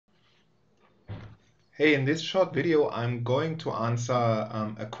Hey, in this short video, I'm going to answer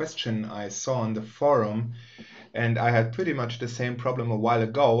a question I saw on the forum, and I had pretty much the same problem a while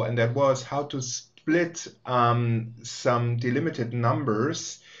ago, and that was how to split some delimited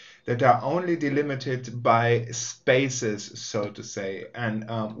numbers that are only delimited by spaces, so to say. And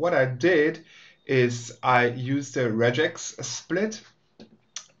what I did is I used a regex split.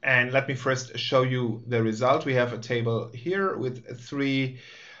 And let me first show you the result. We have a table here with three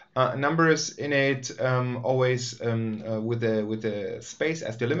numbers in it, always with the space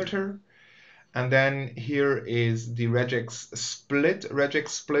as delimiter. And then here is the regex split. Regex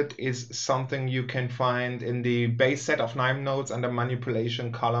split is something you can find in the base set of KNIME nodes under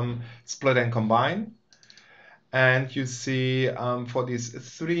manipulation column split and combine. And you see for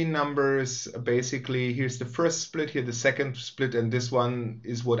these three numbers, basically, here's the first split, here the second split, and this one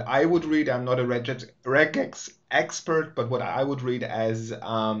is what I would read. I'm not a regex expert, but what I would read as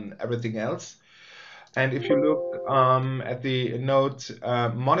everything else. And if you look at the node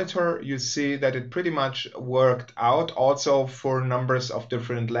monitor, you see that it pretty much worked out also for numbers of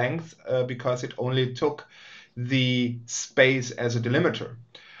different length because it only took the space as a delimiter.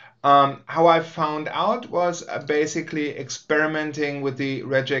 How I found out was basically experimenting with the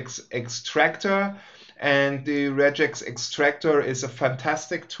regex extractor. And the regex extractor is a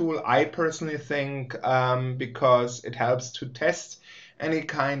fantastic tool, I personally think, because it helps to test any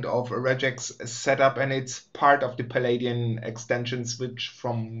kind of regex setup, and it's part of the Palladian extensions, which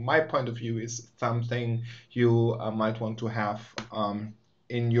from my point of view is something you might want to have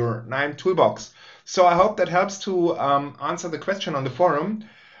in your KNIME toolbox. So I hope that helps to answer the question on the forum.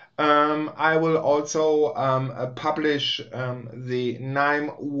 I will also publish the KNIME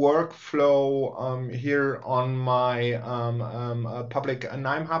workflow here on my public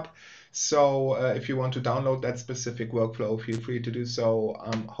KNIME hub. So if you want to download that specific workflow, feel free to do so.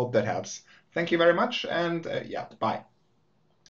 Hope that helps. Thank you very much, and yeah, bye.